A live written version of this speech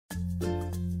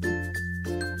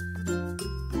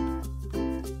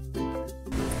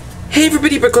Hey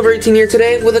everybody, BRICKLOVER18 here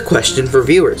today with a question for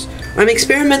viewers. I'm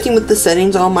experimenting with the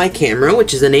settings on my camera,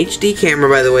 which is an HD camera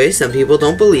by the way, some people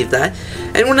don't believe that.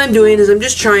 And what I'm doing is I'm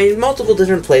just trying multiple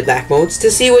different playback modes to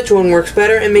see which one works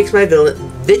better and makes my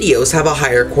videos have a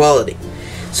higher quality.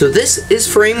 So this is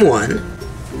frame 1,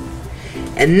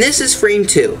 and this is frame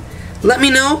 2. Let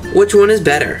me know which one is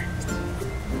better.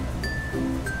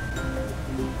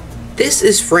 This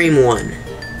is frame 1.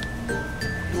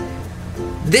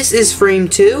 This is frame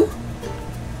 2.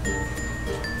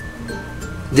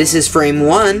 This is frame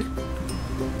 1.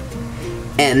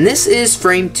 And this is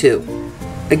frame 2.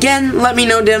 Again, let me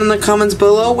know down in the comments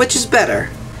below which is better.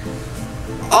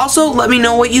 Also, let me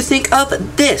know what you think of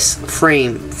this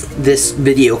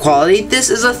video quality. This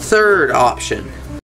is a third option.